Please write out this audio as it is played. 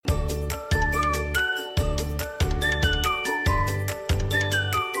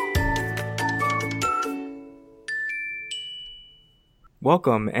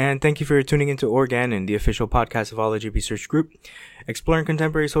Welcome, and thank you for tuning into Organon, the official podcast of Ology Research Group, exploring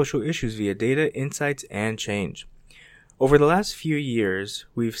contemporary social issues via data, insights, and change. Over the last few years,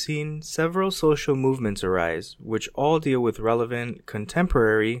 we've seen several social movements arise, which all deal with relevant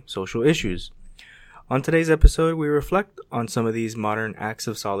contemporary social issues. On today's episode, we reflect on some of these modern acts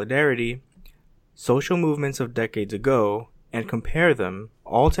of solidarity, social movements of decades ago, and compare them,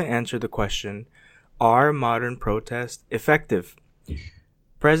 all to answer the question, are modern protests effective?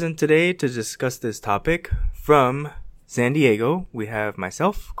 Present today to discuss this topic from San Diego, we have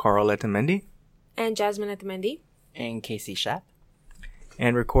myself, Carl Letamendi. And Jasmine Letamendi. And Casey Schaap.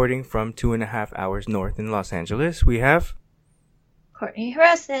 And recording from 2.5 hours north in Los Angeles, we have Courtney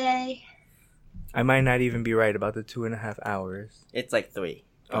Hirose. I might not even be right about the 2.5 hours. It's like 3.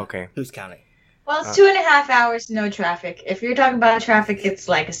 Okay. Who's counting? Well, it's 2.5 hours, no traffic. If you're talking about traffic, it's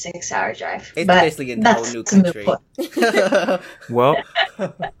like a 6-hour drive. It's but basically a whole new country. Well,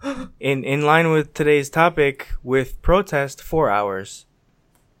 in line with today's topic, with protest, 4 hours.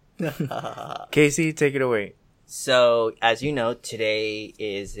 Casey, take it away. So, as you know, today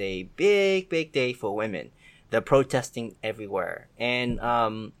is a big, big day for women. They're protesting everywhere. And,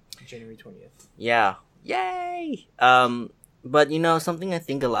 January 20th. Yeah. Yay! But, something I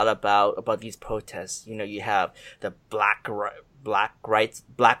think a lot about these protests, you have the Black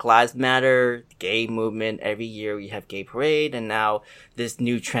Lives Matter, gay movement. Every year we have gay parade, and now this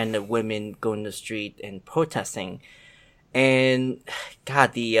new trend of women going to the street and protesting. And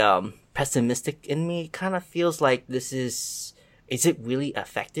God, the pessimistic in me kind of feels like is it really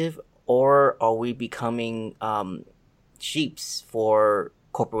effective, or are we becoming sheeps for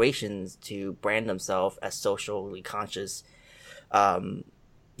corporations to brand themselves as socially conscious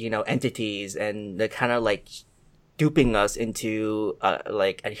entities, and they're kind of like duping us into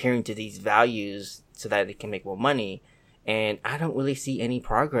adhering to these values so that they can make more money. And I don't really see any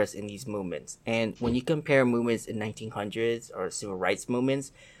progress in these movements. And when you compare movements in 1900s or civil rights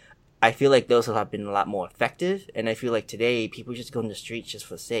movements, I feel like those have been a lot more effective. And I feel like today people just go in the streets just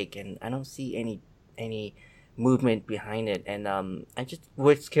for sake, and I don't see any movement behind it. And I just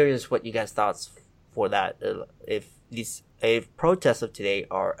was curious what you guys' thoughts for that, if protests of today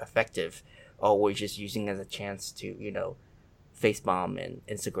are effective, or we're just using it as a chance to, face bomb and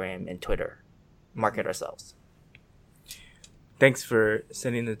Instagram and Twitter, market ourselves. Thanks for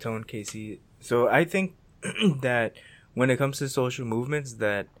setting the tone, Casey. So I think that when it comes to social movements,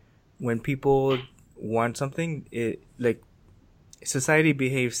 that when people want something, society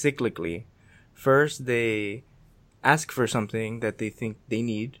behaves cyclically. First, they ask for something that they think they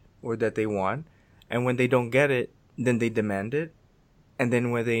need or that they want, and when they don't get it, then they demand it, and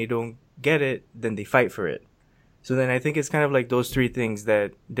then when they don't get it, then they fight for it. So then I think it's kind of like those three things,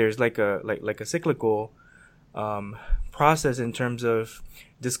 that there's like a cyclical process in terms of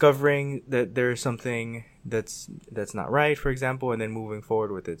discovering that there's something that's not right, for example, and then moving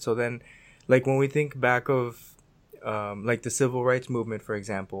forward with it. So then, like when we think back of like the civil rights movement, for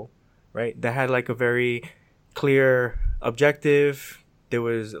example, right, that had like a very clear objective. There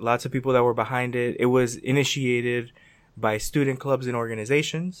was lots of people that were behind it. It was initiated by student clubs and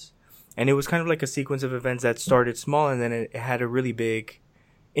organizations. And it was kind of like a sequence of events that started small, and then it had a really big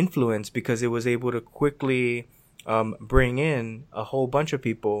influence because it was able to quickly bring in a whole bunch of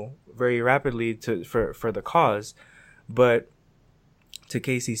people very rapidly for the cause. But to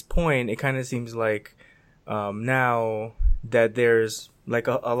Casey's point, it kind of seems like now that there's like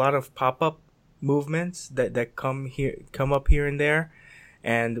a lot of pop-up movements that come up here and there.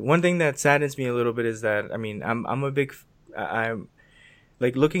 And one thing that saddens me a little bit is that, I mean, I'm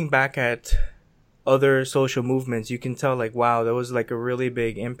like looking back at other social movements, you can tell like, wow, there was like a really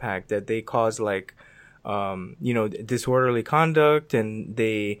big impact that they caused, like, disorderly conduct, and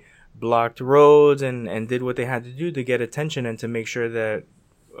they blocked roads and did what they had to do to get attention and to make sure that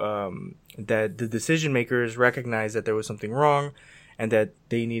that the decision makers recognized that there was something wrong and that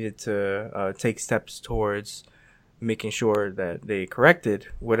they needed to take steps towards making sure that they corrected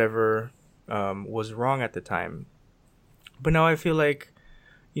whatever was wrong at the time. But now I feel like,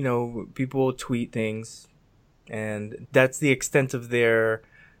 people tweet things, and that's the extent of their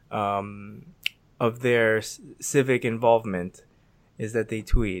civic involvement, is that they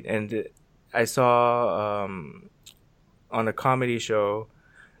tweet. And I saw on a comedy show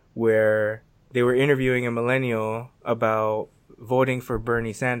where they were interviewing a millennial about voting for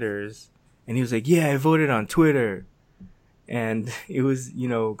Bernie Sanders, and he was like, "Yeah, I voted on Twitter." And it was,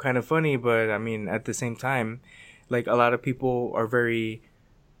 kind of funny, but I mean, at the same time, like, a lot of people are very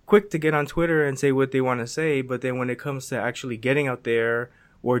quick to get on Twitter and say what they want to say, but then when it comes to actually getting out there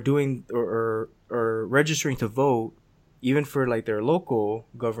or doing or registering to vote, even for like their local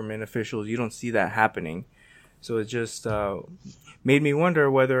government officials, you don't see that happening. So it just made me wonder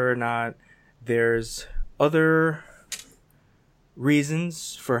whether or not there's other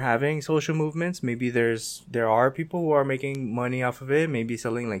reasons for having social movements. Maybe there are people who are making money off of it, maybe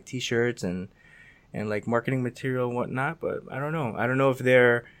selling like t-shirts and like marketing material and whatnot, but I don't know if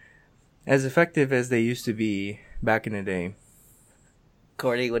they're as effective as they used to be back in the day.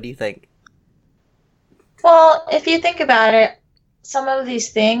 Courtney, what do you think? Well, if you think about it, some of these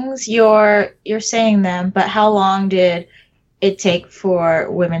things you're saying them, but how long did it take for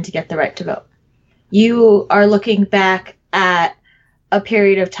women to get the right to vote? You are looking back at a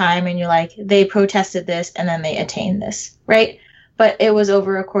period of time and you're like, they protested this and then they attained this, right? But it was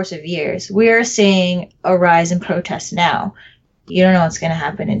over a course of years. We're seeing a rise in protests now. You don't know what's going to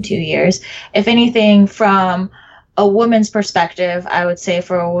happen in 2 years. If anything, from a woman's perspective, I would say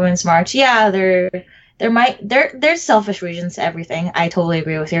for a women's march, yeah, there's selfish reasons to everything. I totally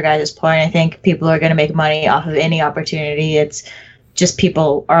agree with your guys' point. I think people are going to make money off of any opportunity. It's just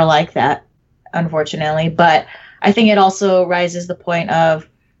people are like that, unfortunately. But I think it also raises the point of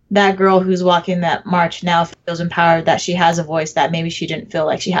that girl who's walking that march now feels empowered that she has a voice that maybe she didn't feel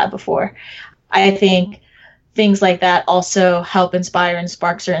like she had before. I think things like that also help inspire and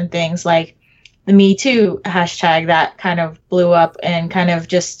spark certain things, like the Me Too hashtag that kind of blew up and kind of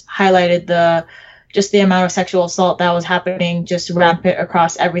just highlighted the amount of sexual assault that was happening just rampant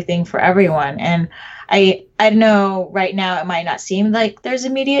across everything for everyone. And I know right now it might not seem like there's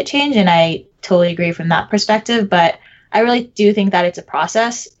immediate change, and I totally agree from that perspective, but I really do think that it's a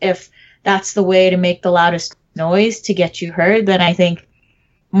process. If that's the way to make the loudest noise to get you heard, then I think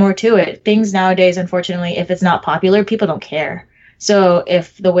more to it. Things nowadays, unfortunately, if it's not popular, people don't care. So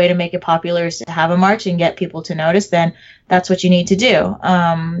if the way to make it popular is to have a march and get people to notice, then that's what you need to do.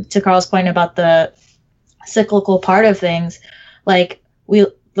 To Carl's point about the cyclical part of things, like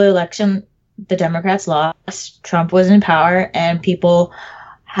the election, the Democrats lost, Trump was in power, and people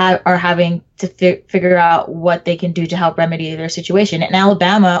are having to figure out what they can do to help remedy their situation. In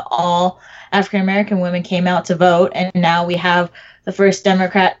Alabama, all African American women came out to vote, and now we have the first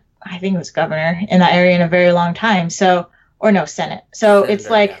Democrat, I think it was governor, in that area in a very long time. So, or no, Senate. So Senator, it's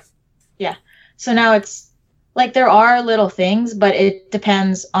like, yeah. So now it's like there are little things, but it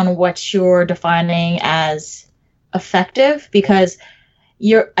depends on what you're defining as effective, because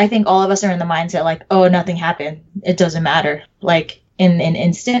I think all of us are in the mindset like, oh, nothing happened, it doesn't matter, like in an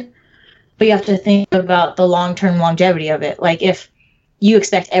instant. But you have to think about the long-term longevity of it. Like if you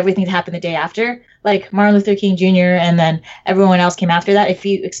expect everything to happen the day after, like Martin Luther King Jr. and then everyone else came after that, if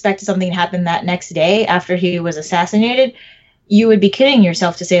you expected something to happen that next day after he was assassinated, you would be kidding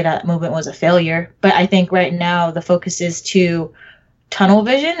yourself to say that movement was a failure. But I think right now the focus is to tunnel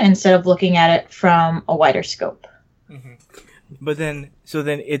vision instead of looking at it from a wider scope. Mm-hmm. But then,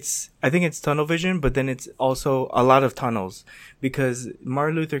 I think it's tunnel vision, but then it's also a lot of tunnels, because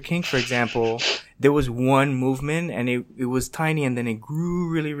Martin Luther King, for example, there was one movement and it was tiny and then it grew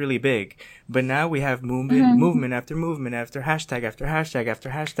really, really big. But now we have movement after movement after hashtag after hashtag after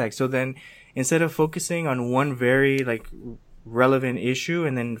hashtag. So then instead of focusing on one very like relevant issue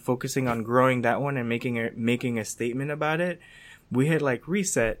and then focusing on growing that one and making a statement about it, we hit like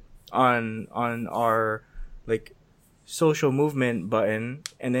reset on our like social movement button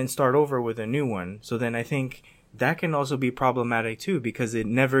and then start over with a new one. So then I think that can also be problematic too, because it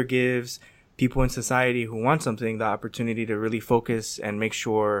never gives people in society who want something the opportunity to really focus and make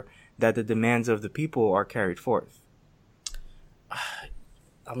sure that the demands of the people are carried forth.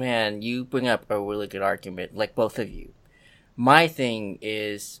 Oh man, you bring up a really good argument, like both of you. My thing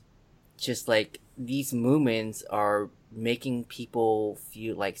is just like these movements are making people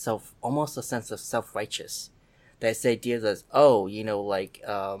feel like almost a sense of self-righteous. This idea that, oh, you know, like,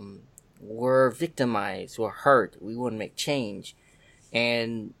 we're victimized, we're hurt, we want to make change.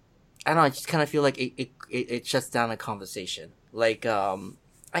 And I don't know, I just kind of feel like it shuts down a conversation. Like,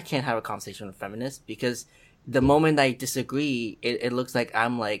 I can't have a conversation with feminists because the moment I disagree, it looks like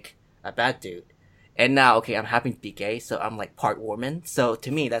I'm like a bad dude. And now, okay, I'm happy to be gay, so I'm like part woman. So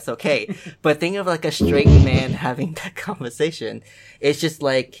to me, that's okay. But think of like a straight man having that conversation. It's just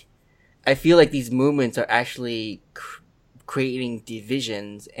like, I feel like these movements are actually creating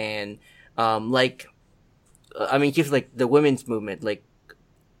divisions and, just like the women's movement, like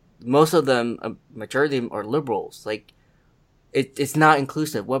most of them, a majority of them are liberals. Like it's not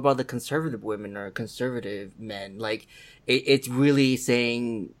inclusive. What about the conservative women or conservative men? Like it's really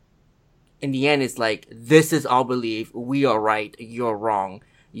saying, in the end, it's like, this is our belief. We are right. You're wrong.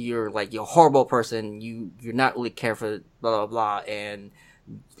 You're a horrible person. You're not really care for blah, blah, blah. And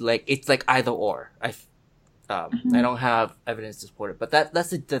like, it's like either or. I don't have evidence to support it, but that's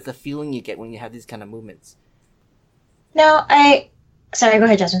the feeling you get when you have these kind of movements. No, sorry, go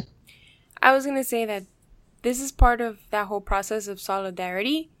ahead, Jasmine. I was going to say that this is part of that whole process of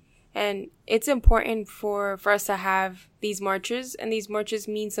solidarity. And it's important for us to have these marches. And these marches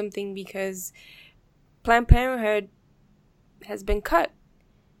mean something because Planned Parenthood has been cut.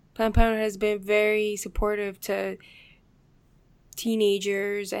 Planned Parenthood has been very supportive to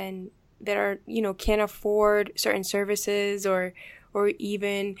teenagers and that are, can't afford certain services or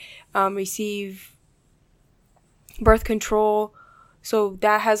even receive birth control. So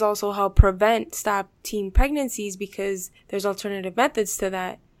that has also helped stop teen pregnancies because there's alternative methods to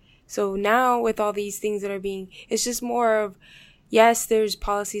that. So now with all these things that are it's just more of, yes, there's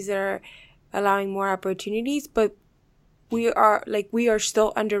policies that are allowing more opportunities, but we are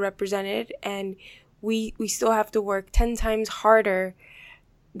still underrepresented, and we still have to work 10 times harder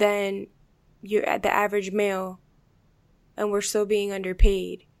than the average male, and we're still being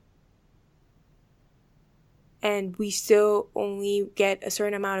underpaid. And we still only get a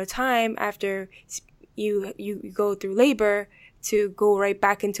certain amount of time after you go through labor to go right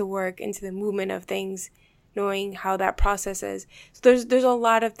back into work, into the movement of things, knowing how that process is. So there's a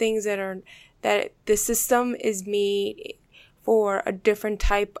lot of things that the system is made for a different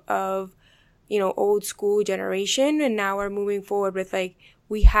type of, old school generation. And now we're moving forward with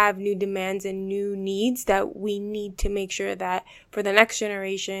we have new demands and new needs that we need to make sure that for the next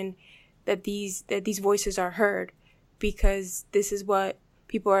generation that these voices are heard, because this is what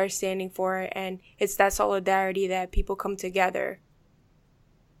people are standing for, and it's that solidarity that people come together.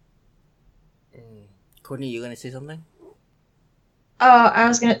 Courtney, you gonna say something? Oh, I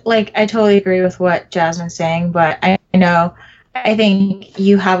was gonna I totally agree with what Jasmine's saying, but I think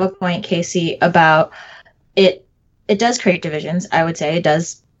you have a point, Casey, about it. It does create divisions. I would say it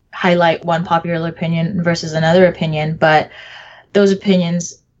does highlight one popular opinion versus another opinion, but those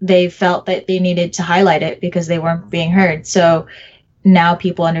opinions, they felt that they needed to highlight it because they weren't being heard. So now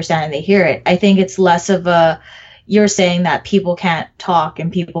people understand and they hear it. I think it's less of you're saying that people can't talk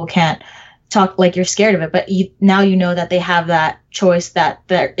and people can't talk like you're scared of it, but now you know that they have that choice, that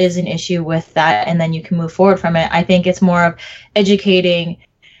there is an issue with that, and then you can move forward from it. I think it's more of educating.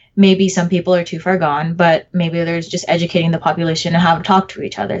 Maybe some people are too far gone, but maybe there's just educating the population on how to talk to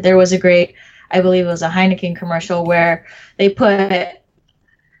each other. There was I believe it was a Heineken commercial where they put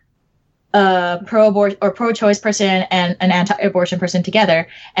a pro-abortion or pro-choice person and an anti-abortion person together,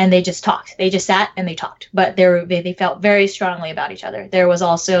 and they just talked. They just sat and they talked, but they felt very strongly about each other. There was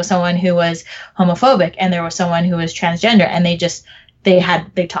also someone who was homophobic, and there was someone who was transgender, and they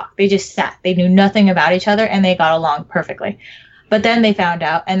talked. They just sat. They knew nothing about each other, and they got along perfectly. But then they found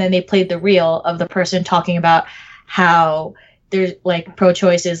out, and then they played the reel of the person talking about how there's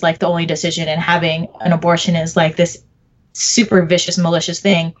pro-choice is the only decision, and having an abortion is this super vicious, malicious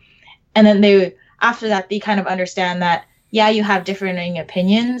thing. And then after that, they kind of understand that, yeah, you have differing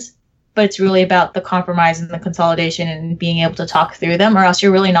opinions, but it's really about the compromise and the consolidation and being able to talk through them, or else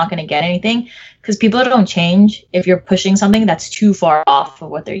you're really not going to get anything, because people don't change if you're pushing something that's too far off of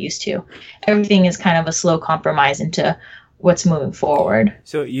what they're used to. Everything is kind of a slow compromise into what's moving forward.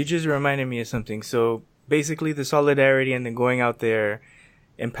 So you just reminded me of something. So basically the solidarity and then going out there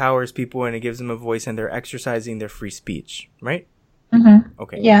empowers people and it gives them a voice, and they're exercising their free speech, right? Mm-hmm.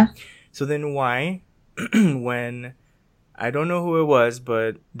 Okay. Yeah. So then why, when, I don't know who it was,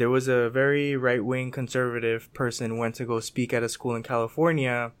 but there was a very right-wing conservative person went to go speak at a school in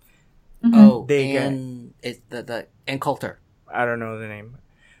California. Mm-hmm. Oh, it's the Ann Coulter. I don't know the name.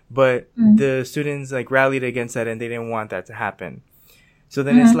 But the students rallied against that, and they didn't want that to happen. So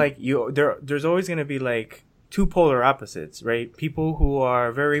then it's there's always going to be two polar opposites, right? People who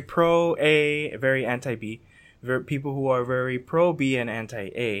are very pro A, very anti B, people who are very pro B and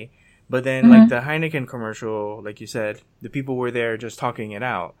anti A. But then, the Heineken commercial, like you said, the people were there just talking it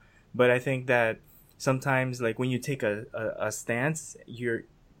out. But I think that sometimes, when you take a stance, you're,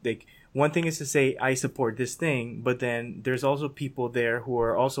 one thing is to say, I support this thing, but then there's also people there who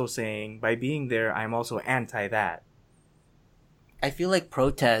are also saying, by being there, I'm also anti that. I feel like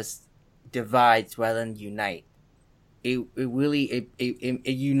protest divides rather than unite. It really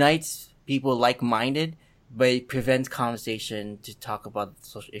unites people like-minded, but it prevents conversation to talk about the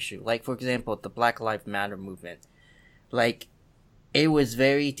social issue. For example, the Black Lives Matter movement. It was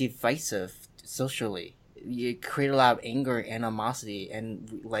very divisive socially. It created a lot of anger, animosity,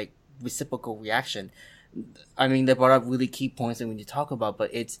 and, reciprocal reaction. I mean, they brought up really key points that we need to talk about,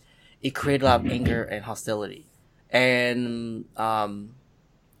 but it created a lot of anger and hostility. And, well,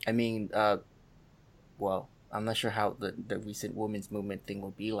 I'm not sure how the recent women's movement thing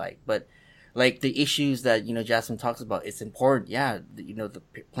will be like, but Like the issues that, Jasmine talks about, it's important. Yeah. The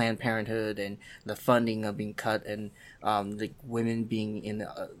Planned Parenthood and the funding of being cut, and, like women being in,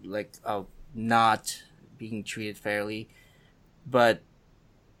 not being treated fairly. But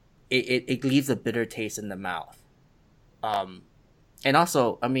it leaves a bitter taste in the mouth. And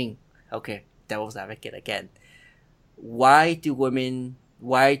also, I mean, okay, devil's advocate again. Why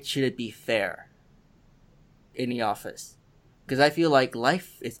should it be fair in the office? Because I feel like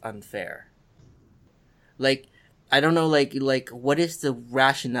life is unfair. Like, I don't know, like, what is the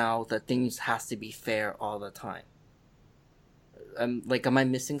rationale that things has to be fair all the time? Am I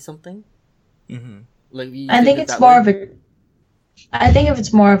missing something? Mm-hmm. Like, I think it's more of a. I think if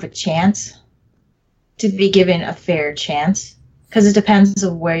it's more of a chance to be given a fair chance, because it depends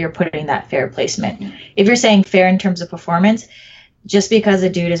on where you're putting that fair placement. If you're saying fair in terms of performance, just because a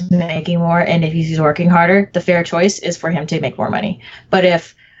dude is making more and if he's working harder, the fair choice is for him to make more money. But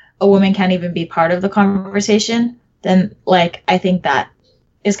if a woman can't even be part of the conversation, then like I think that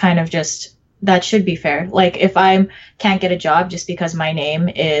is kind of just that should be fair. Like if I can't get a job just because my name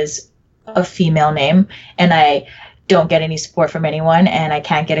is a female name and I don't get any support from anyone and I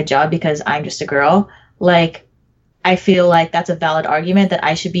can't get a job because I'm just a girl, like I feel like that's a valid argument that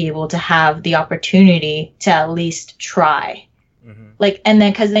I should be able to have the opportunity to at least try. Mm-hmm. Like, and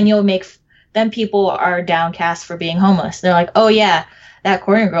then because then people are downcast for being homeless. They're like, oh yeah, that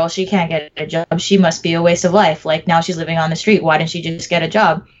corner girl, she can't get a job. She must be a waste of life. Like now she's living on the street. Why didn't she just get a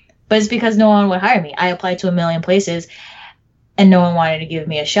job? But it's because no one would hire me. I applied to a million places and no one wanted to give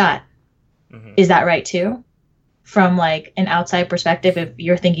me a shot. Mm-hmm. Is that right too? From like an outside perspective, if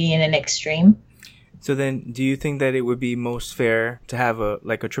you're thinking in an extreme. So then, do you think that it would be most fair to have a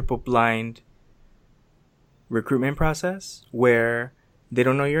triple blind recruitment process where they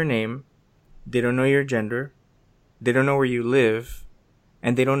don't know your name, they don't know your gender, they don't know where you live,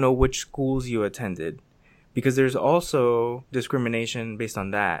 and they don't know which schools you attended? Because there's also discrimination based on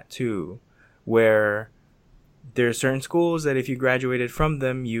that too, where there are certain schools that if you graduated from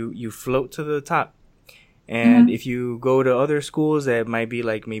them, you float to the top. And if you go to other schools that might be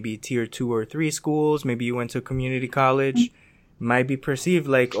like maybe tier 2 or 3 schools, maybe you went to community college, might be perceived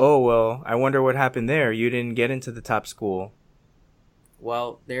like, oh, well, I wonder what happened there. You didn't get into the top school.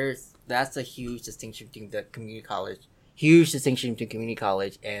 Well, that's a huge distinction between the community college. Huge distinction between community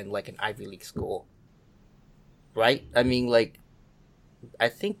college and like an Ivy League school. Right? I mean, like, I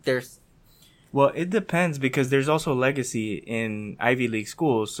think there's... Well, it depends because there's also legacy in Ivy League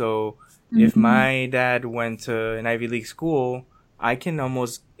schools. So if my dad went to an Ivy League school, I can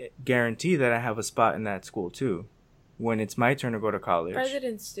almost guarantee that I have a spot in that school too when it's my turn to go to college.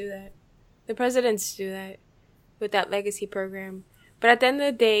 Presidents do that. The presidents do that with that legacy program. But at the end of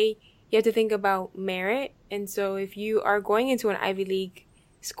the day, you have to think about merit. And so if you are going into an Ivy League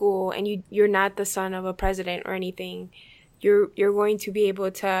school and you're not the son of a president or anything, you're going to be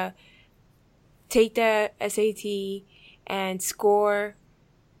able to take the SAT and score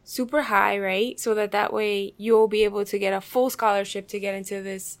super high, right? So that way you'll be able to get a full scholarship to get into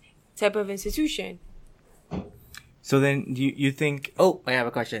this type of institution. So then you think... Oh, I have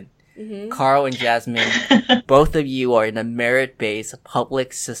a question. Mm-hmm. Carl and Jasmine, both of you are in a merit-based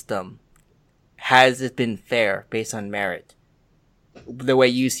public system. Has it been fair based on merit? The way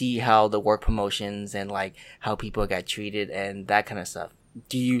you see how the work promotions and like how people got treated and that kind of stuff.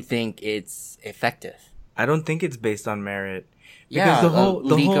 Do you think it's effective? I don't think it's based on merit.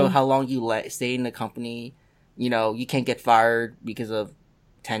 Because how long you stay in the company, you can't get fired because of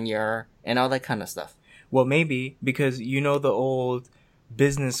tenure and all that kind of stuff. Well, maybe because the old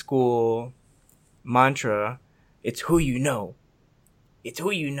business school mantra, it's who you know. It's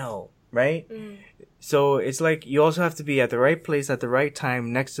who you know, right? Mm. So it's like you also have to be at the right place at the right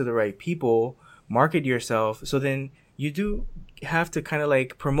time next to the right people, market yourself. So then you do have to kind of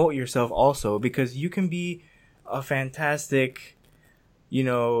like promote yourself also because you can be a fantastic,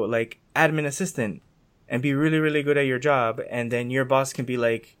 like admin assistant and be really, really good at your job. And then your boss can be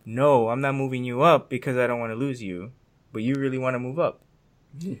like, no, I'm not moving you up because I don't want to lose you, but you really want to move up.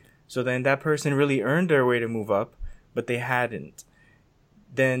 Mm. So then that person really earned their way to move up, but they hadn't.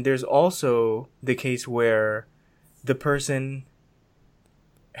 Then there's also the case where the person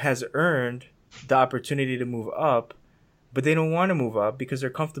has earned the opportunity to move up, but they don't want to move up because they're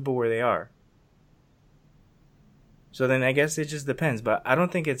comfortable where they are. So then I guess it just depends. But I don't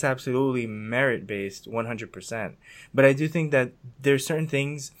think it's absolutely merit-based 100%. But I do think that there's certain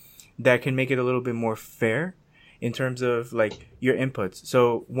things that can make it a little bit more fair in terms of like your inputs.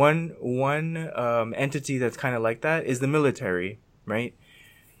 So one entity that's kind of like that is the military, right?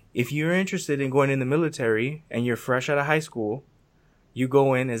 If you're interested in going in the military and you're fresh out of high school, You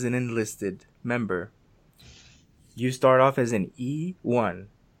go in as an enlisted member. You start off as an E1.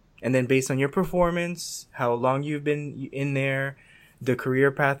 And then based on your performance, how long you've been in there, the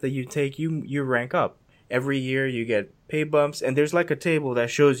career path that you take, you rank up. Every year you get pay bumps, and there's like a table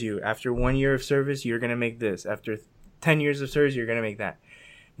that shows you after 1 year of service, you're going to make this. After 10 years of service, you're going to make that.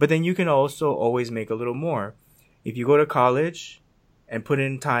 But then you can also always make a little more. If you go to college and put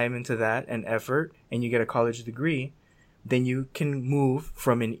in time into that and effort, and you get a college degree, then you can move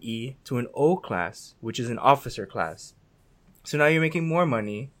from an E to an O class, which is an officer class. So now you're making more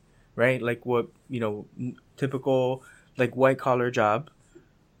money, right? Like what, typical like white collar job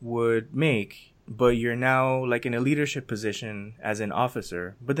would make, but you're now like in a leadership position as an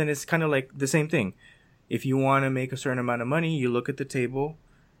officer. But then it's kind of like the same thing. If you want to make a certain amount of money, you look at the table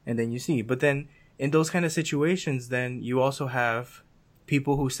and then you see. But then in those kind of situations, then you also have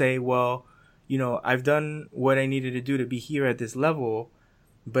people who say, well, I've done what I needed to do to be here at this level,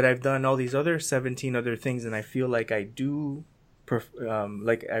 but I've done all these other 17 other things, and I feel like I do,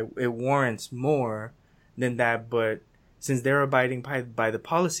 it warrants more than that. But since they're abiding by the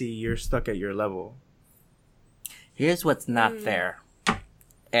policy, you're stuck at your level. Here's what's not fair,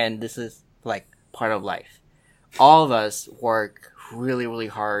 and this is like part of life. All of us work really, really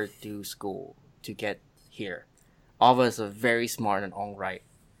hard through school to get here. All of us are very smart in our own right.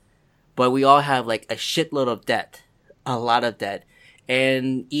 But we all have like a shitload of debt, a lot of debt.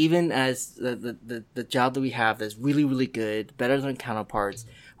 And even as the job that we have that's really, really good, better than counterparts,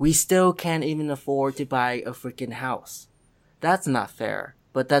 we still can't even afford to buy a freaking house. That's not fair,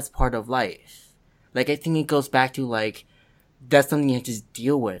 but that's part of life. Like, I think it goes back to like, that's something you have to just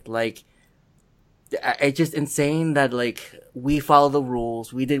deal with. Like, it's just insane that like, we follow the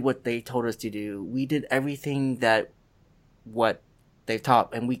rules. We did what they told us to do. We did everything what they've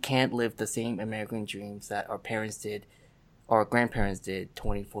taught, and we can't live the same American dreams that our parents did or our grandparents did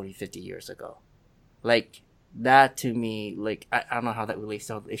 20, 40, 50 years ago. Like, that to me, like, I don't know how that relates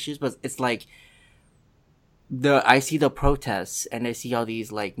to all the issues, but it's like, I see the protests and I see all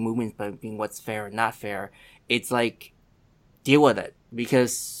these like movements being what's fair and not fair. It's like, deal with it,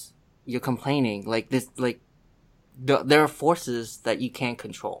 because you're complaining. Like this, like, there are forces that you can't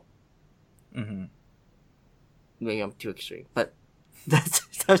control. Mm-hmm. Maybe I'm too extreme, but I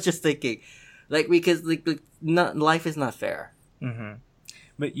was just thinking, like, because like life is not fair. Mm-hmm.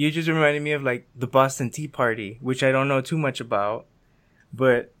 But you just reminded me of like the Boston Tea Party, which I don't know too much about,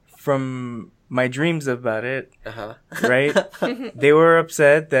 but from my dreams about it, right? They were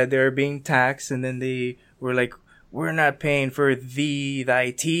upset that they were being taxed, and then they were like, we're not paying for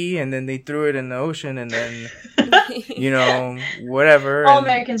thy tea, and then they threw it in the ocean, and then, whatever. All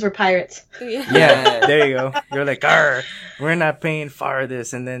Americans were pirates. Yeah, there you go. You're like, we're not paying for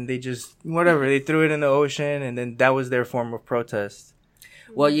this, and then they just, whatever, they threw it in the ocean, and then that was their form of protest.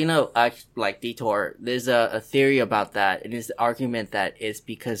 Well, like Detour, there's a theory about that. It is the argument that it's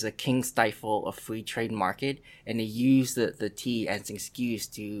because the king stifled a free trade market, and they use the tea as an excuse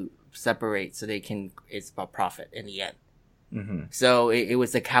to separate so it's about profit in the end. Mm-hmm. So it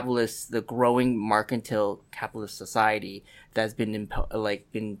was the growing mercantile capitalist society that's been the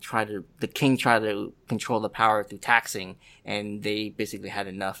king tried to control the power through taxing, and they basically had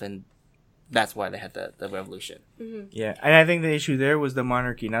enough, and that's why they had the revolution. Mm-hmm. Yeah, and I think the issue there was the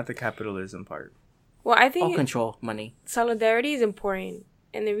monarchy, not the capitalism part. Well, I think all control money. Solidarity is important,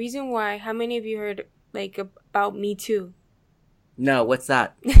 and the reason why. How many of you heard like about Me Too? No, what's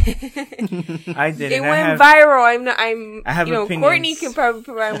that? I did. It went viral. I have opinions. Courtney can probably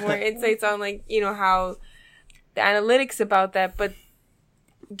provide more insights on like how the analytics about that, but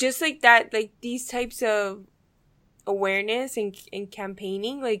just like that, like these types of awareness and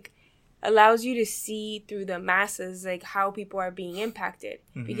campaigning, like, allows you to see through the masses, like, how people are being impacted.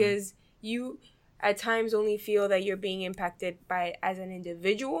 Mm-hmm. Because you, at times, only feel that you're being impacted as an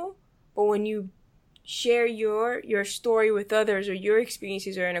individual. But when you share your story with others, or your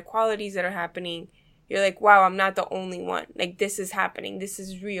experiences or inequalities that are happening, you're like, wow, I'm not the only one. Like, this is happening. This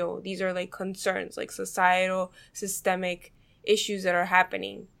is real. These are, like, concerns, like, societal, systemic issues that are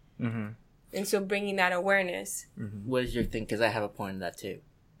happening. Mm-hmm. And so bringing that awareness. Mm-hmm. What is your thing? Because I have a point in that, too.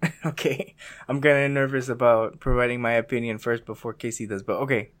 Okay. I'm kind of nervous about providing my opinion first before Casey does, but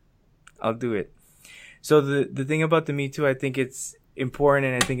okay. I'll do it. So the thing about the Me Too, I think it's important,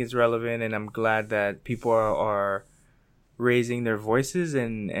 and I think it's relevant, and I'm glad that people are raising their voices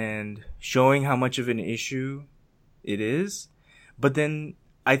and showing how much of an issue it is. But then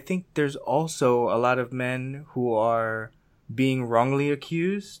I think there's also a lot of men who are being wrongly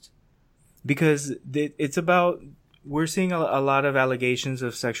accused, because it's about, we're seeing a lot of allegations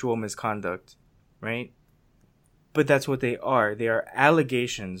of sexual misconduct, right? but that's what they are. They are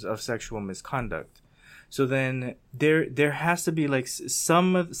allegations of sexual misconduct. So then there has to be like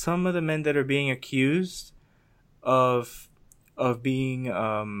some of the men that are being accused of being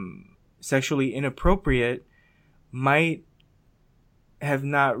sexually inappropriate might have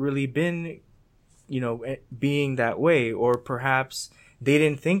not really been, being that way, or perhaps they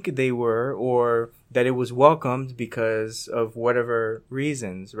didn't think they were, or that it was welcomed because of whatever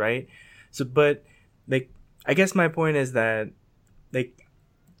reasons, right? So, but like, I guess my point is that, like,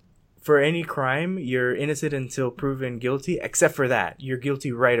 for any crime, you're innocent until proven guilty, except for that. You're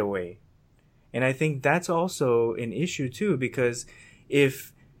guilty right away. And I think that's also an issue too, because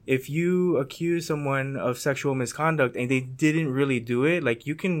if you accuse someone of sexual misconduct and they didn't really do it, like,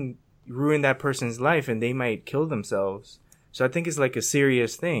 you can ruin that person's life and they might kill themselves. So I think it's like a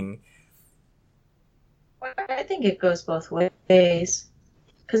serious thing. Well, I think it goes both ways.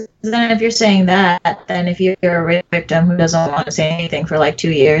 Because then if you're saying that, then if you're a rape victim who doesn't want to say anything for like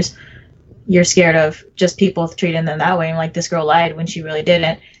 2 years, you're scared of just people treating them that way. And like, this girl lied when she really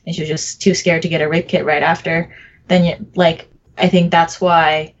didn't, and she was just too scared to get a rape kit right after. Then I think that's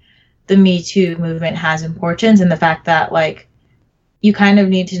why the Me Too movement has importance, and the fact that like, you kind of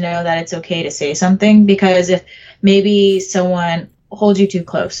need to know that it's okay to say something, because if maybe someone holds you too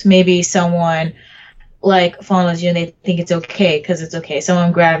close, maybe someone like follows you and they think it's okay because it's okay.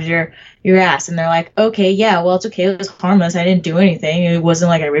 Someone grabs your ass and they're like, okay, yeah, well, it's okay. It was harmless. I didn't do anything. It wasn't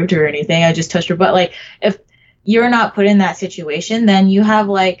like I raped her or anything. I just touched her butt. Like, if you're not put in that situation, then you have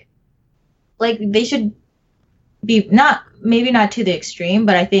like they should be maybe not to the extreme,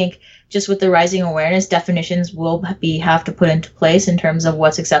 but I think just with the rising awareness, definitions will have to put into place in terms of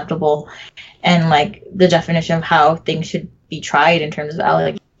what's acceptable, and like the definition of how things should be tried in terms of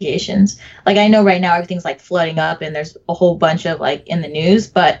allegations. Like, I know right now everything's like flooding up and there's a whole bunch of like in the news,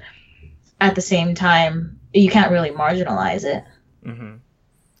 but at the same time, you can't really marginalize it. Mm-hmm.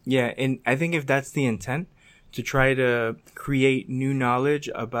 Yeah, and I think if that's the intent, to try to create new knowledge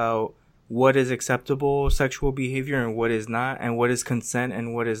about what is acceptable sexual behavior and what is not, and what is consent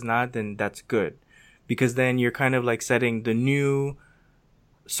and what is not, then that's good. Because then you're kind of like setting the new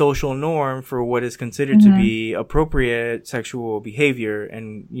social norm for what is considered to be appropriate sexual behavior,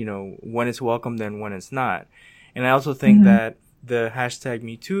 and when it's welcomed and when it's not. And I also think that the hashtag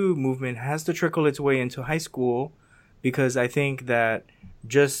 #MeToo movement has to trickle its way into high school, because I think that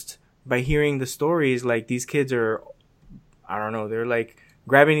just by hearing the stories, like, these kids are, I don't know, they're like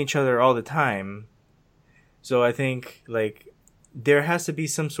grabbing each other all the time. So I think like there has to be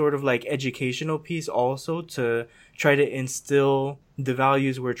some sort of like educational piece also to try to instill the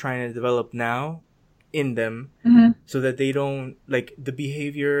values we're trying to develop now in them, so that they don't, like, the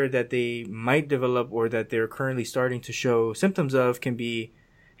behavior that they might develop or that they're currently starting to show symptoms of can be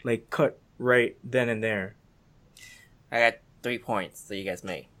like cut right then and there. I got 3 points that you guys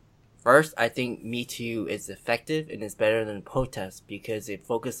made. First, I think Me Too is effective and is better than protest because it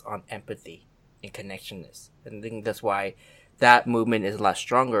focuses on empathy and connectionness. And I think that's why that movement is a lot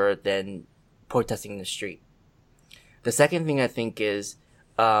stronger than protesting in the street. The second thing I think is,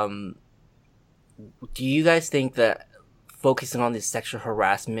 do you guys think that focusing on this sexual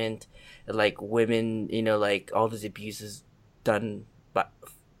harassment, like women, like all these abuses done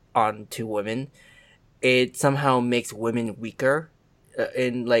onto women, it somehow makes women weaker?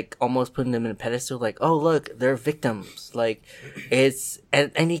 And like almost putting them in a pedestal, like, oh look, they're victims. Like, it's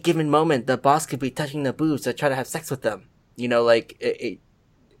at any given moment the boss could be touching the boobs to try to have sex with them.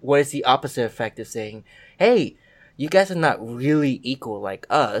 What is the opposite effect of saying, hey, you guys are not really equal like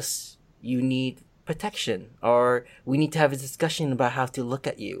us. You need protection, or we need to have a discussion about how to look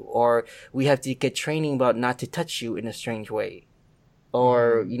at you, or we have to get training about not to touch you in a strange way,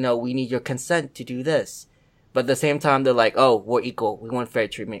 or we need your consent to do this. But at the same time, they're like, oh, we're equal. We want fair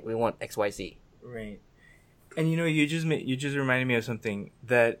treatment. We want XYZ. Right. And you just reminded me of something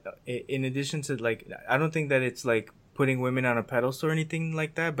that, in addition to, like, I don't think that it's like putting women on a pedestal or anything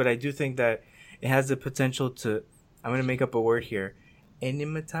like that, but I do think that it has the potential to, I'm going to make up a word here,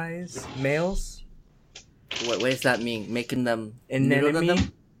 enemize males. What does that mean? Making them an enemy?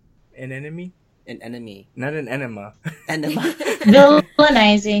 Them? An enemy? An enemy. Not an enema. Enema.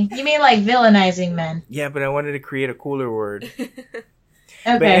 Villainizing. You mean like villainizing men? Yeah, but I wanted to create a cooler word. Okay.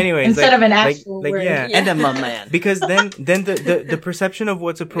 But anyways, instead of an actual word. Yeah. Enema man. Because then the perception of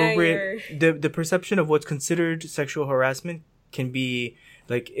what's appropriate, the perception of what's considered sexual harassment can be,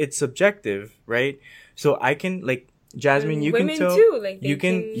 like, it's subjective, right? So I can, like, Jasmine, you can tell, too, like, you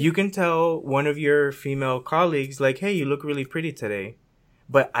can tell one of your female colleagues, like, hey, you look really pretty today.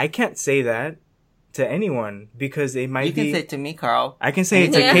 But I can't say that to anyone because it might You can say it to me, Carl. I can say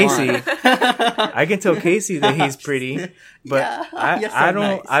it to Yeah. Casey. I can tell Casey that he's pretty, but Yeah, you're so I don't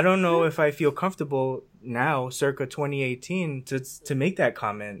nice. I don't know if I feel comfortable now, circa 2018, to make that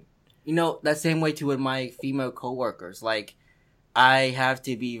comment. You know, that same way too with my female coworkers. Like, I have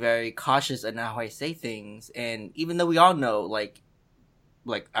to be very cautious in how I say things, and even though we all know, like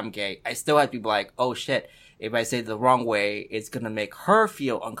I'm gay, I still have to be like, oh shit, if I say it the wrong way, it's gonna make her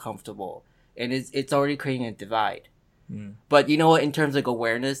feel uncomfortable, and it's already creating a divide. But you know what, in terms of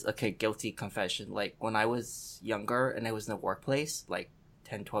awareness, okay, guilty confession, like when I was younger and I was in the workplace, like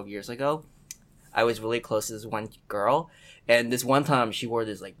 10, 12 years ago, I was really close to this one girl, and this one time she wore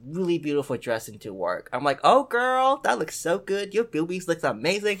this like really beautiful dress into work. I'm like, oh girl, that looks so good. Your boobies looks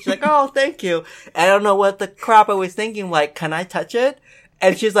amazing. She's like, oh, thank you. And I don't know what the crap I was thinking, like, can I touch it?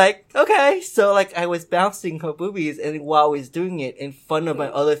 And she's like, okay. So like I was bouncing her boobies, and while I was doing it in front of my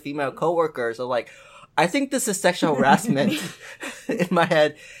other female coworkers, so like, I think this is sexual harassment in my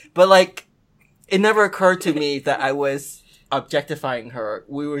head. But like, it never occurred to me that I was objectifying her.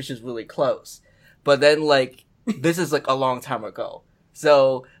 We were just really close. But then, like, this is, like, a long time ago.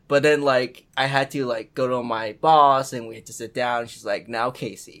 So, but then, like, I had to, like, go to my boss, and we had to sit down. She's like, now,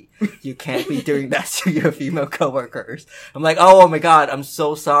 Casey, you can't be doing that to your female coworkers. I'm like, oh my God, I'm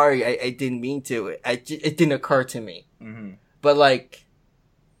so sorry. I didn't mean to. It didn't occur to me. Mm-hmm. But, like,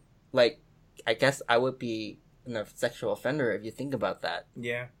 I guess I would be a sexual offender if you think about that.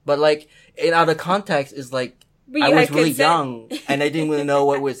 Yeah. But, like, in out of context, is like, But I you was had really consent. young, and I didn't really know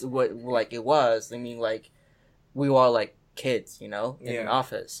what it was. I mean, like, we were all, like, kids, you know, in an Yeah.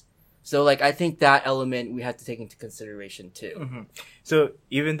 office. So, like, I think that element we have to take into consideration, too. Mm-hmm. So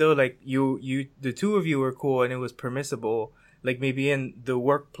even though like you the two of you were cool and it was permissible, like maybe in the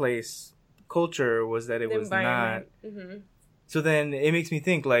workplace culture was that it The was not. environment. Mm-hmm. So then it makes me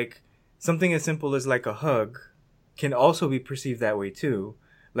think like something as simple as like a hug can also be perceived that way too.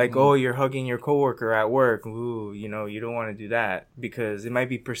 Like, oh, you're hugging your coworker at work. Ooh, you know, you don't want to do that because it might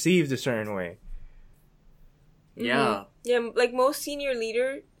be perceived a certain way. Yeah. Yeah, like most senior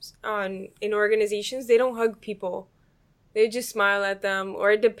leaders in organizations, they don't hug people. They just smile at them,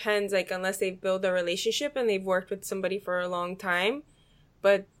 or it depends, like, unless they've built a relationship and they've worked with somebody for a long time.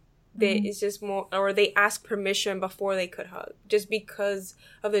 But it's just more, or they ask permission before they could hug, just because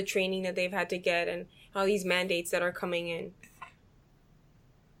of the training that they've had to get and all these mandates that are coming in.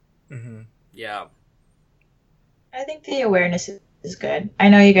 Mm-hmm. Yeah. I think the awareness is good. I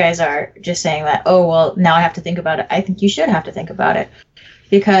know you guys are just saying that, oh, well, now I have to think about it. I think you should have to think about it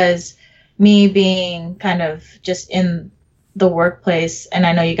because me being kind of just in the workplace, and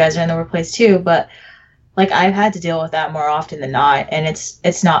I know you guys are in the workplace too, but like I've had to deal with that more often than not, and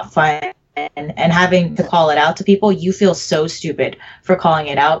it's not fun. And having to call it out to people, you feel so stupid for calling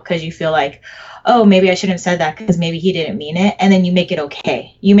it out because you feel like, oh, maybe I shouldn't have said that because maybe he didn't mean it. And then you make it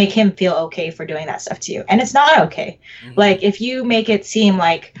okay. You make him feel okay for doing that stuff to you. And it's not okay. Mhm. Like if you make it seem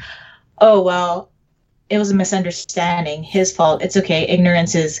like, oh, well, it was a misunderstanding, his fault. It's okay.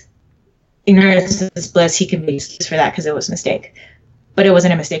 Ignorance is bliss. He can be excused for that because it was a mistake. But it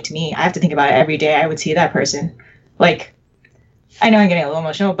wasn't a mistake to me. I have to think about it every day. I would see that person. Like, I know I'm getting a little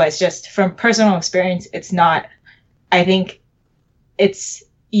emotional, but it's just from personal experience. It's not, I think it's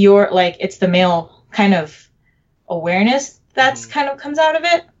it's the male kind of awareness that's kind of comes out of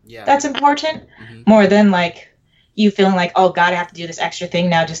it. Yeah. That's important Mhm. more than like you feeling like, oh God, I have to do this extra thing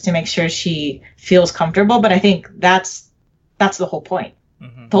now just to make sure she feels comfortable. But I think that's the whole point.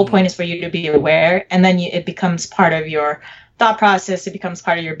 Mm-hmm. The whole point is for you to be aware, and then it becomes part of your thought process. It becomes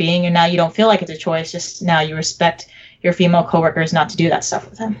part of your being, and now you don't feel like it's a choice. Just now you respect your female coworkers not to do that stuff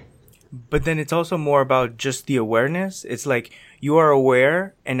with them. But then it's also more about just the awareness. It's like you are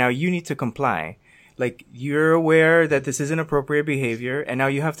aware and now you need to comply. Like you're aware that this is inappropriate behavior and now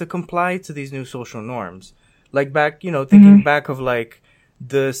you have to comply to these new social norms. Like back, thinking back of like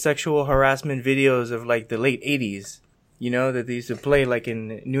the sexual harassment videos of like the late 80s, that they used to play like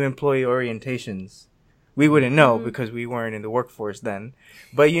in new employee orientations. We wouldn't know because we weren't in the workforce then.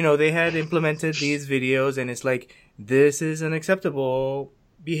 But, they had implemented these videos and it's like, this is unacceptable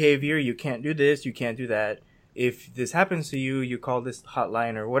behavior. You can't do this. You can't do that. If this happens to you, you call this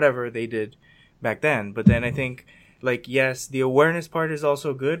hotline or whatever they did back then. But then I think, like, yes, the awareness part is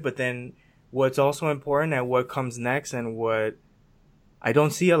also good. But then what's also important and what comes next and what I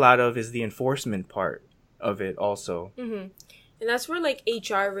don't see a lot of is the enforcement part of it also. Mm-hmm. And that's where, like,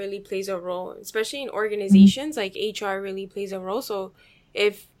 HR really plays a role, especially in organizations. Like, HR really plays a role. So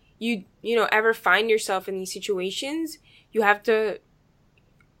if you ever find yourself in these situations, you have to,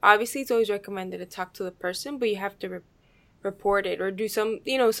 obviously it's always recommended to talk to the person, but you have to report it or do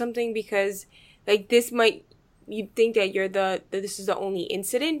something because Like, this might, you think that that this is the only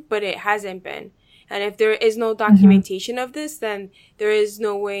incident, but it hasn't been. And if there is no documentation of this, then there is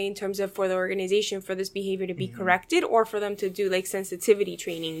no way in terms of for the organization for this behavior to be corrected, or for them to do like sensitivity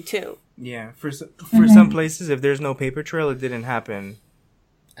training too. Yeah, for some places, if there's no paper trail, it didn't happen.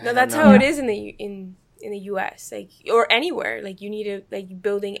 No, that's how it is in the U.S. like, or anywhere. Like, you need to like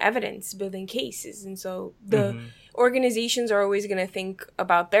building evidence, building cases, and so the organizations are always going to think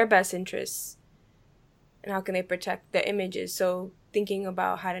about their best interests and how can they protect the images. So thinking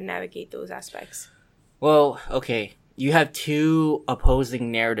about how to navigate those aspects. Well, okay, you have two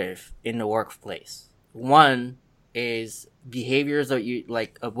opposing narrative in the workplace. One is behaviors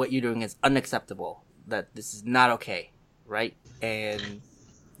of what you're doing is unacceptable. That this is not okay, right? And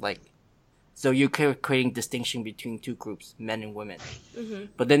so you're creating distinction between two groups, men and women.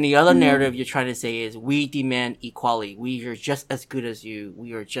 But then the other narrative you're trying to say is we demand equality. We are just as good as you.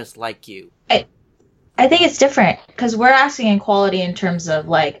 We are just like you. I think it's different because we're asking equality in terms of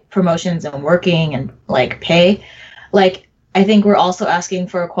like promotions and working and like pay. Like, I think we're also asking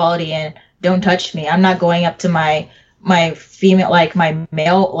for equality in don't touch me. I'm not going up to my female, like my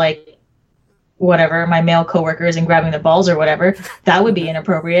male, like whatever, my male coworkers and grabbing their balls or whatever. That would be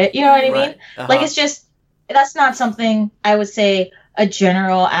inappropriate. You know what I mean? Like, it's just, that's not something I would say a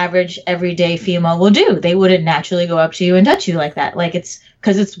general average everyday female will do. They wouldn't naturally go up to you and touch you like that. Like, it's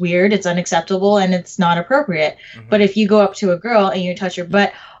because it's weird, it's unacceptable, and it's not appropriate. But if you go up to a girl and you touch her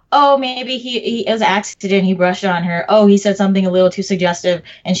butt, oh, maybe he it was an accident, he brushed on her, oh, he said something a little too suggestive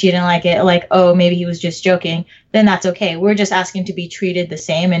and she didn't like it, like, oh, maybe he was just joking, then that's okay. We're just asking to be treated the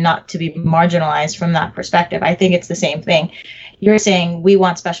same and not to be marginalized from that perspective. I think it's the same thing. You're saying we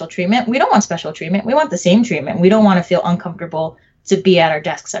want special treatment. We don't want special treatment. We want the same treatment. We don't want to feel uncomfortable to be at our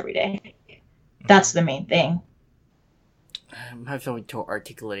desks every day. That's the main thing. I'm having trouble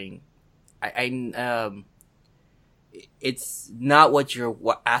articulating. It's not what you're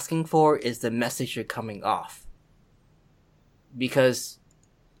asking for, is the message you're coming off. Because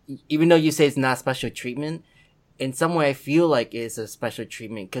even though you say it's not special treatment, in some way I feel like it's a special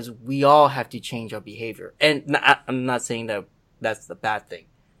treatment because we all have to change our behavior. And I'm not saying that that's the bad thing.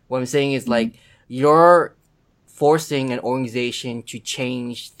 What I'm saying is like, you're forcing an organization to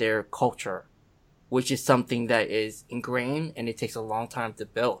change their culture, which is something that is ingrained and it takes a long time to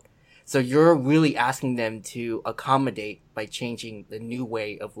build. So you're really asking them to accommodate by changing the new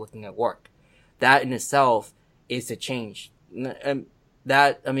way of looking at work. That in itself is a change. I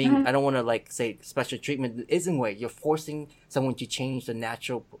don't want to like say special treatment isn't way. You're forcing someone to change the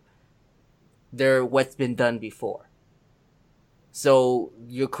natural, what's been done before. So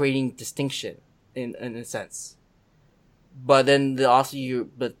you're creating distinction in a sense. But then you're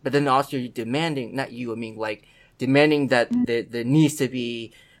demanding, not you, I mean like demanding that there needs to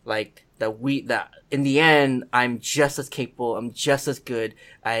be like that in the end I'm just as capable, I'm just as good,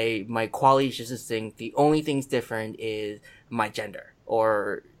 my quality is just as thing. The only thing's different is my gender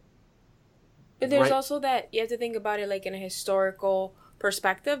or. But there's also that you have to think about it like in a historical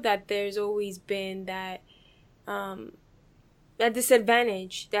perspective, that there's always been that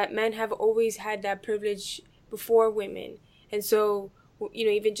disadvantage, that men have always had that privilege before women. And so, you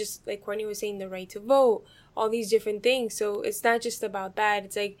know, even just like Courtney was saying, the right to vote, all these different things. So it's not just about that.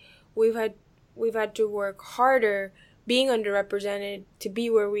 It's like we've had to work harder being underrepresented to be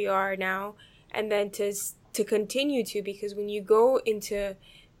where we are now, and then to continue to, because when you go into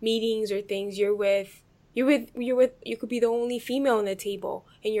meetings or things, you could be the only female on the table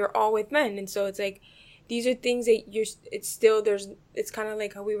and you're all with men. And so it's like, these are things that it's kind of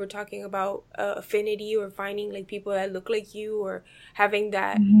like how we were talking about affinity, or finding like people that look like you, or having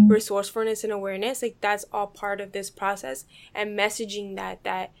that resourcefulness and awareness. Like, that's all part of this process, and messaging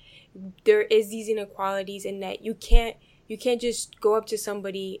that there is these inequalities, and that you can't just go up to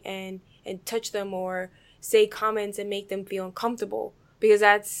somebody and touch them or say comments and make them feel uncomfortable, because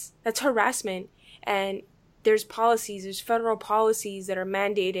that's harassment. And there's federal policies that are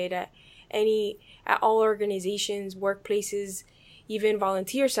mandated at all organizations, workplaces, even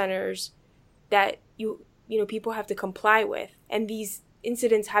volunteer centers, that people have to comply with. And these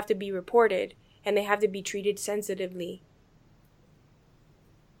incidents have to be reported, and they have to be treated sensitively.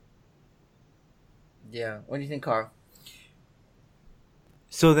 Yeah. What do you think, Carl?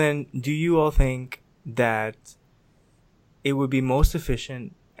 So then, do you all think that it would be most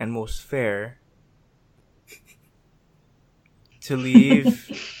efficient and most fair to leave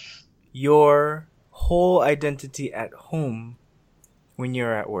your whole identity at home when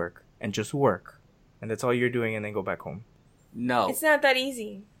you're at work and just work, and that's all you're doing, and then go back home? No. It's not that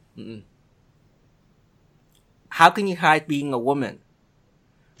easy. Mm-mm. How can you hide being a woman?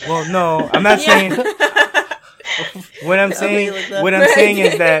 Well, no, I'm not saying. What I'm saying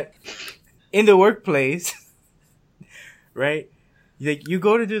is that in the workplace, right? Like you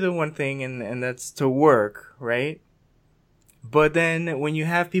go to do the one thing and that's to work, right? But then when you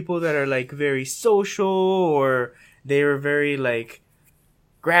have people that are like very social or they are very like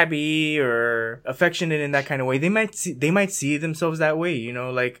grabby or affectionate in that kind of way, they might see themselves that way, you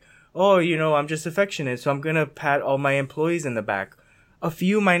know, like, oh, you know, I'm just affectionate, so I'm gonna pat all my employees in the back. A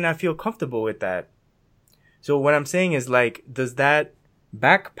few might not feel comfortable with that. So what I'm saying is, like, does that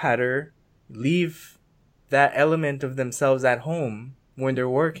back patter leave that element of themselves at home when they're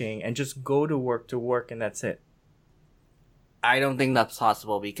working and just go to work and that's it? I don't think that's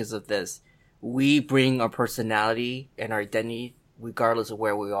possible because of this. We bring our personality and our identity regardless of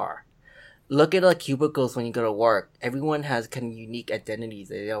where we are. Look at cubicles when you go to work. Everyone has kind of unique identities.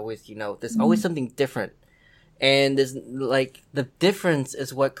 They always, you know, there's always something different. And there's like the difference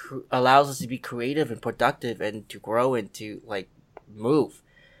is what allows us to be creative and productive and to grow and to like move.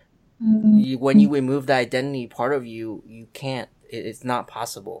 When you remove that identity part of you, you can't. It's not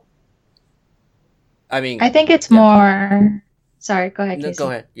possible. I mean, I think it's more. Sorry, go ahead, Casey. No, go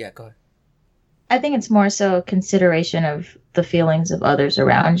ahead. Yeah, go ahead. I think it's more so consideration of the feelings of others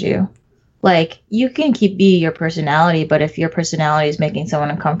around you. Like, you can be your personality, but if your personality is making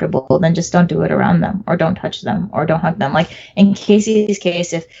someone uncomfortable, then just don't do it around them, or don't touch them, or don't hug them. Like, in Casey's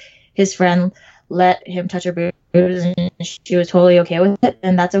case, if his friend let him touch her boobs and she was totally okay with it,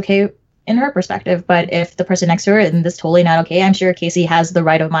 then that's okay in her perspective. But if the person next to her and this totally not okay, I'm sure Casey has the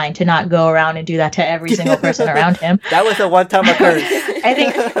right of mind to not go around and do that to every single person around him. That was a one-time occurrence. I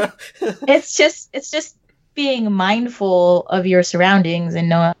think it's just being mindful of your surroundings and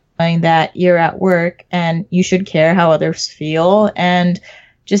knowing that you're at work and you should care how others feel and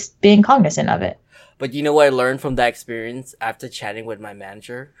just being cognizant of it. But you know what I learned from that experience after chatting with my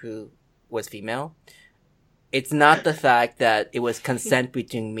manager, who was female? It's not the fact that it was consent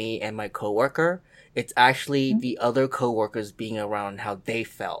between me and my coworker. It's actually the other coworkers being around how they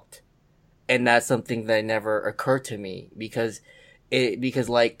felt. And that's something that never occurred to me because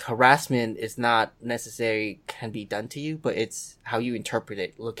like harassment is not necessarily can be done to you, but it's how you interpret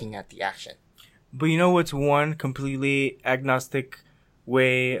it looking at the action. But you know what's one completely agnostic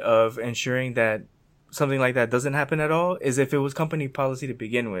way of ensuring that something like that doesn't happen at all is if it was company policy to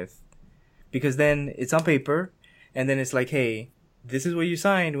begin with. Because then it's on paper and then it's like, hey, this is what you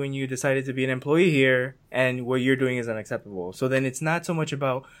signed when you decided to be an employee here and what you're doing is unacceptable. So then it's not so much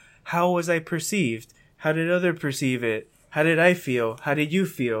about how was I perceived? How did others perceive it? How did I feel? How did you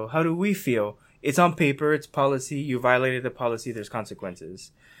feel? How do we feel? It's on paper. It's policy. You violated the policy. There's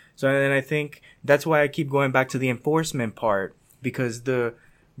consequences. So then I think that's why I keep going back to the enforcement part, because the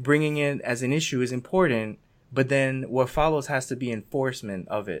bringing it as an issue is important, but then what follows has to be enforcement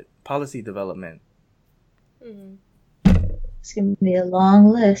of it, policy development. It's going to be a long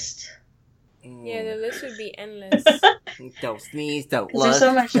list. Yeah, the list would be endless. Don't sneeze, don't There's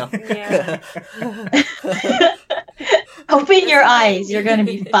so much. Yeah. Open your eyes. You're going to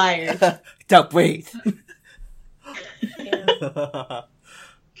be fired. Don't breathe. Yeah.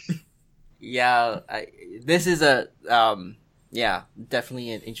 Yeah, this is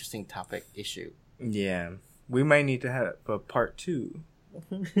definitely an interesting topic issue. Yeah. We might need to have a part 2.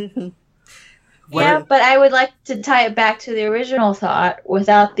 Yeah, but I would like to tie it back to the original thought.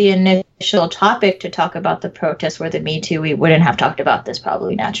 Without the initial topic to talk about the protests or the Me Too, we wouldn't have talked about this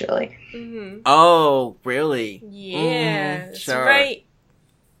probably naturally. Mm-hmm. Oh, really? Yeah, that's sure. right.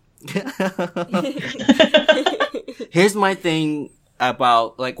 Here's my thing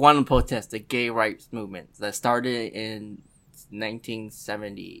about like one of the protests, the gay rights movement that started in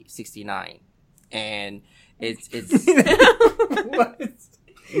 1969, and it's What?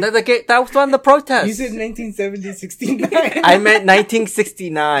 that was one of the protests. You said 1970, 69. I meant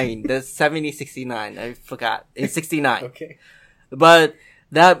 1969. The 70-69. I forgot. It's 69. Okay. But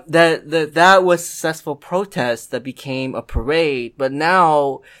that was a successful protest that became a parade. But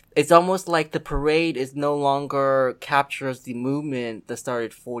now it's almost like the parade is no longer captures the movement that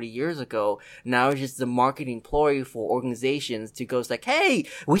started 40 years ago. Now it's just the marketing ploy for organizations to go, it's like, hey,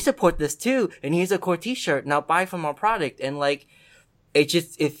 we support this too. And here's a cool t-shirt. Now buy from our product. And like, it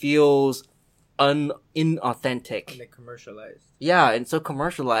feels inauthentic. And they commercialized. Yeah, and so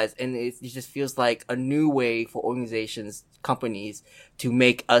commercialized, and it just feels like a new way for organizations, companies, to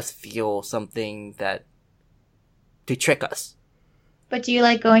make us feel something to trick us. But do you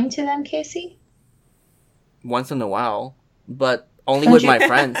like going to them, Casey? Once in a while, but only with my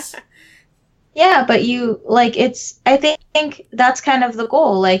friends. Yeah, but you like I think that's kind of the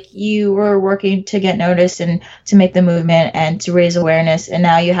goal. Like you were working to get noticed and to make the movement and to raise awareness, and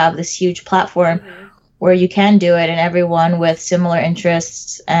now you have this huge platform where you can do it, and everyone with similar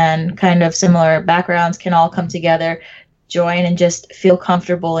interests and kind of similar backgrounds can all come together, join, and just feel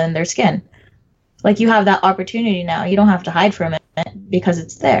comfortable in their skin. Like you have that opportunity now. You don't have to hide from it because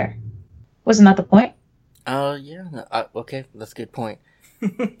it's there. Wasn't that the point? Oh, yeah. Okay, that's a good point.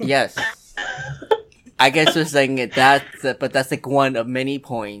 Yes. I guess you're saying it. But that's like one of many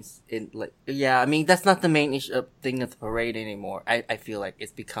points. I mean, that's not the main thing of the parade anymore. I feel like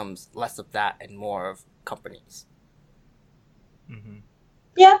it becomes less of that and more of companies. Mm-hmm.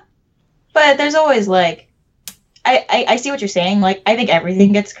 Yeah, but there's always like, I see what you're saying. Like, I think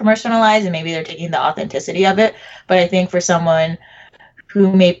everything gets commercialized, and maybe they're taking the authenticity of it. But I think for someone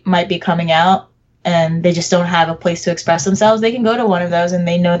who might be coming out and they just don't have a place to express themselves, they can go to one of those and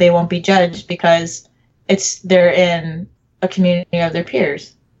they know they won't be judged because they're in a community of their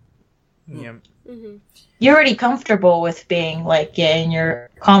peers. Yeah. Mm-hmm. You're already comfortable with being like gay and you're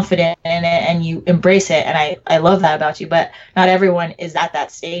confident in it and you embrace it, and I love that about you, but not everyone is at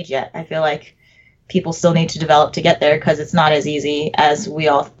that stage yet. I feel like people still need to develop to get there because it's not as easy as we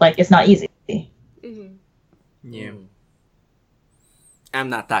all like. It's not easy. Mm-hmm. Yeah. I'm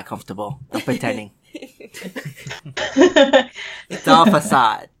not that comfortable. I'm pretending. It's all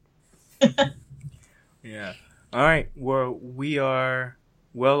facade. Yeah. All right. Well, we are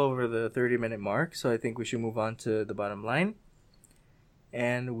well over the 30-minute mark, so I think we should move on to the bottom line.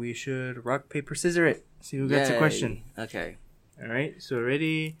 And we should rock, paper, scissors it. See who gets a question. Okay. All right. So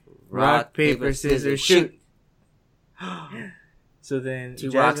ready? Rock, paper, scissors, shoot. So then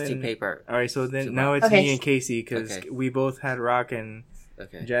Two Jasmine, rocks, two paper. All right. So then Two now rocks. it's Okay. me and Casey because Okay. we both had rock and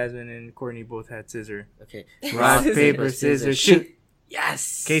Okay. Jasmine and Courtney both had scissor. Okay. Rock, paper, scissors, shoot.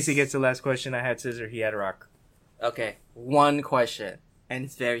 Yes. Casey gets the last question. I had scissor. He had rock. Okay. One question, and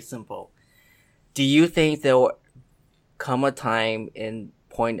it's very simple. Do you think there will come a time in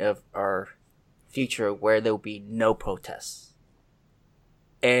point of our future where there will be no protests?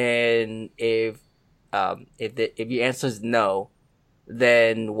 And if your answer is no,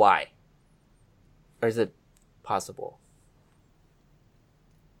 then why? Or is it possible?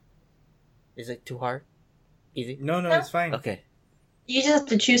 Is it too hard? Easy? No, it's fine. Okay. You just have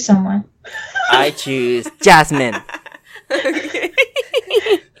to choose someone. I choose Jasmine.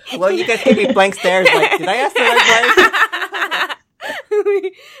 Well, you guys give me blank stares. Like, did I ask the right place?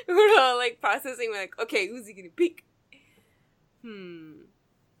 We're all like processing. We're like, okay, who's he gonna pick?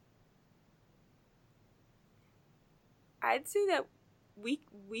 I'd say that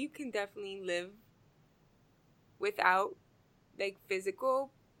we can definitely live without like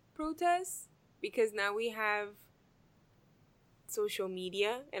physical protests because now we have social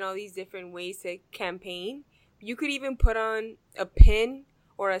media and all these different ways to campaign. You could even put on a pin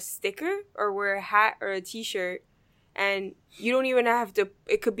or a sticker or wear a hat or a t-shirt, and you don't even have to,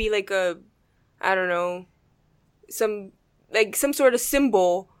 it could be like I don't know, some sort of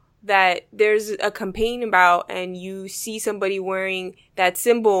symbol that there's a campaign about, and you see somebody wearing that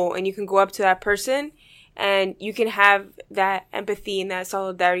symbol and you can go up to that person and you can have that empathy and that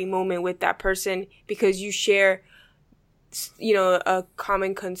solidarity moment with that person because you share, you know, a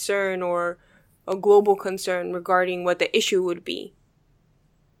common concern or a global concern regarding what the issue would be.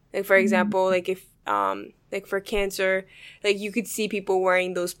 Like, for example, like if, like for cancer, like you could see people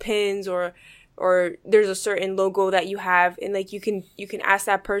wearing those pins or there's a certain logo that you have, and like you can ask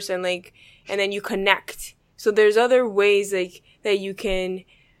that person, like, and then you connect. So there's other ways like that you can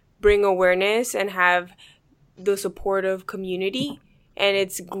bring awareness and have the supportive community, and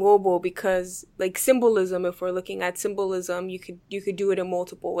it's global because like symbolism, if we're looking at symbolism, you could do it in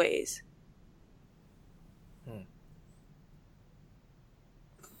multiple ways.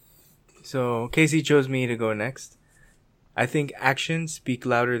 So Casey chose me to go next. I think actions speak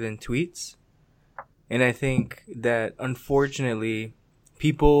louder than tweets. And I think that unfortunately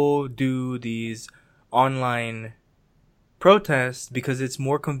people do these online protests because it's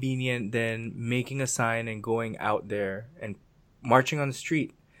more convenient than making a sign and going out there and marching on the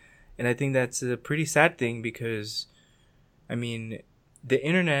street. And I think that's a pretty sad thing because, I mean, the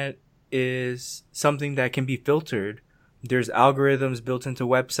internet is something that can be filtered. There's algorithms built into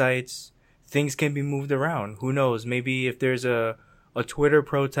websites. Things can be moved around. Who knows? Maybe if there's a Twitter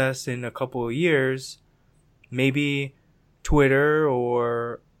protest in a couple of years, maybe Twitter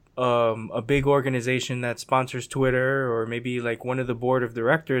or a big organization that sponsors Twitter, or maybe like one of the board of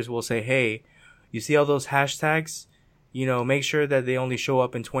directors will say, hey, you see all those hashtags? You know, make sure that they only show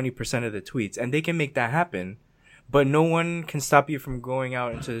up in 20% of the tweets. And they can make that happen. But no one can stop you from going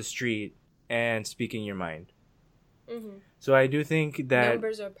out into the street and speaking your mind. Mm-hmm. So I do think that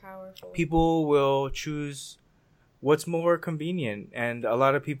Numbers are powerful. people will choose what's more convenient, and a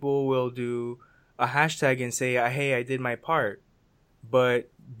lot of people will do a hashtag and say, hey, I did my part. But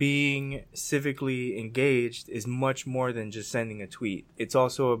being civically engaged is much more than just sending a tweet. It's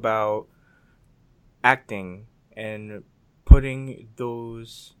also about acting and putting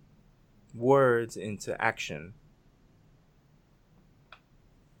those words into action.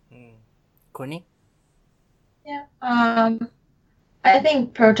 Courtney? Yeah. I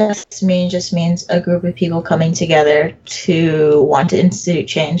think protest just means a group of people coming together to want to institute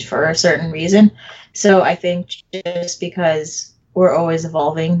change for a certain reason. So I think just because we're always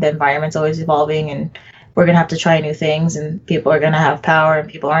evolving, the environment's always evolving, and we're going to have to try new things, and people are going to have power and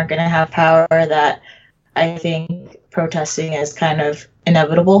people aren't going to have power, that I think protesting is kind of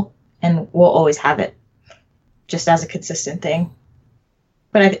inevitable and we'll always have it just as a consistent thing.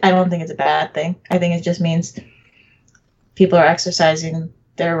 But I don't think it's a bad thing. I think it just means people are exercising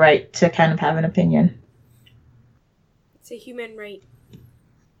their right to kind of have an opinion. It's a human right.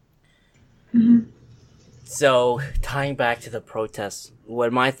 Mm-hmm. So, tying back to the protests,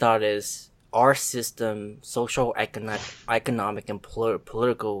 what my thought is, our system, social, economic, and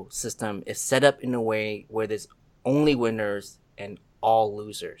political system is set up in a way where there's only winners and all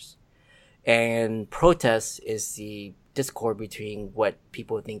losers. And protest is the discord between what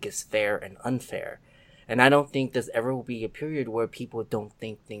people think is fair and unfair. And I don't think there's ever will be a period where people don't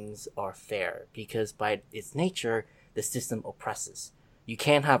think things are fair, because by its nature, the system oppresses.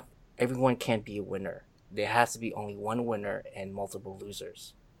 Everyone can't be a winner. There has to be only one winner and multiple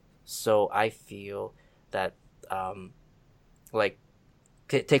losers. So I feel that,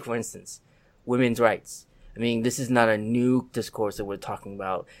 take for instance, women's rights. I mean, this is not a new discourse that we're talking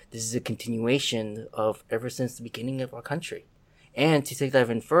about. This is a continuation of ever since the beginning of our country. And to take that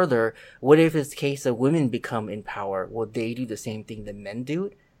even further, what if it's the case that women become in power? Will they do the same thing that men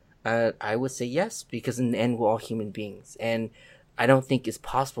do? I would say yes, because in the end, we're all human beings. And I don't think it's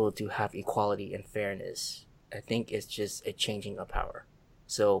possible to have equality and fairness. I think it's just a changing of power.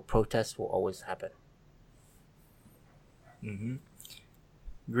 So protests will always happen. Mm-hmm.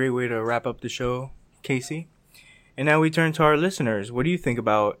 Great way to wrap up the show, Casey. And now we turn to our listeners. What do you think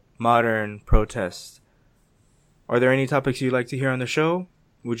about modern protests? Are there any topics you'd like to hear on the show?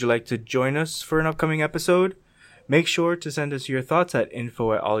 Would you like to join us for an upcoming episode? Make sure to send us your thoughts at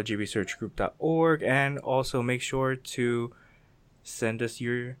info@ologyresearchgroup.org, and also make sure to send us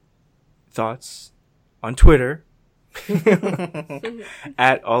your thoughts on Twitter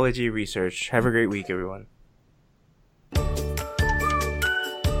at Ology Research. Have a great week, everyone.